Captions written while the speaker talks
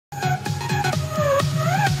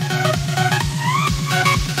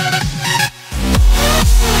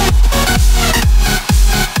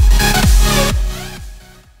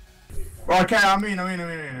Okay, I'm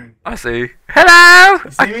in. I see. Hello!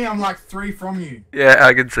 You see me? I'm like 3 from you. Yeah,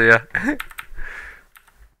 I can see ya.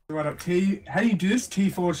 Right up T. How do you do this?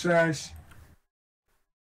 T// SG.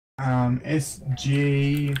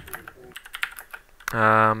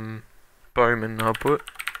 Bowman, I'll put.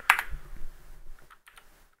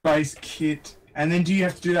 Base kit. And then do you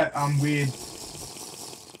have to do that weird?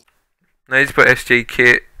 No, you just put SG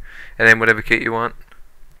kit, and then whatever kit you want.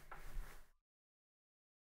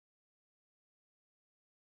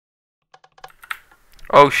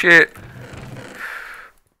 Oh shit!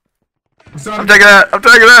 I'm taking it! I'm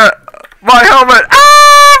taking it! My helmet!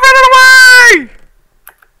 Ah! Run away!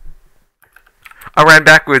 I ran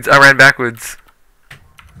backwards. I ran backwards.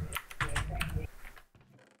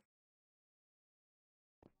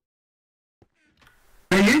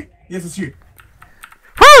 Are you? Yes, it's you.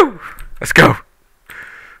 Woo! Let's go.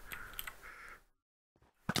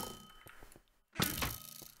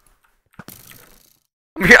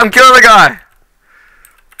 I'm killing the guy.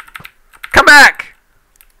 Come back.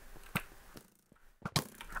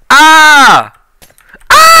 Ah!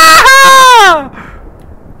 Ah!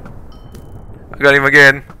 I got him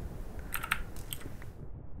again.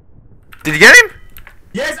 Did you get him?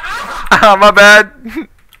 Yes. Ah! Ah, my bad.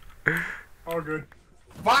 Oh, good.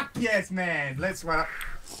 Fuck yes, man. Let's wait up.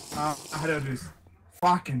 How do I do this?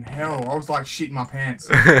 Fucking hell. I was like shitting my pants.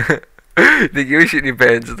 Think you were shitting your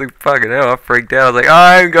pants? I was like, fucking hell, I freaked out. I was like,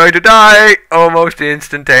 I'm going to die almost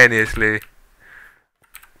instantaneously.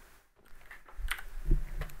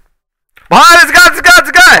 Behind! There's a guy! There's a guy! There's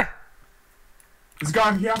a guy! There's a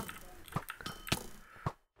guy here.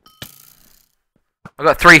 I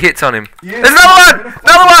got 3 hits on him. Yes, there's another one!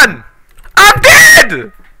 Another one! I'm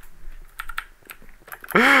dead!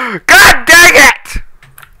 God dang it!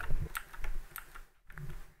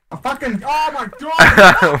 I fucking, oh my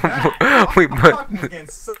god! We I'm fucking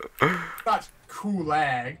against such cool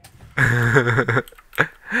lag.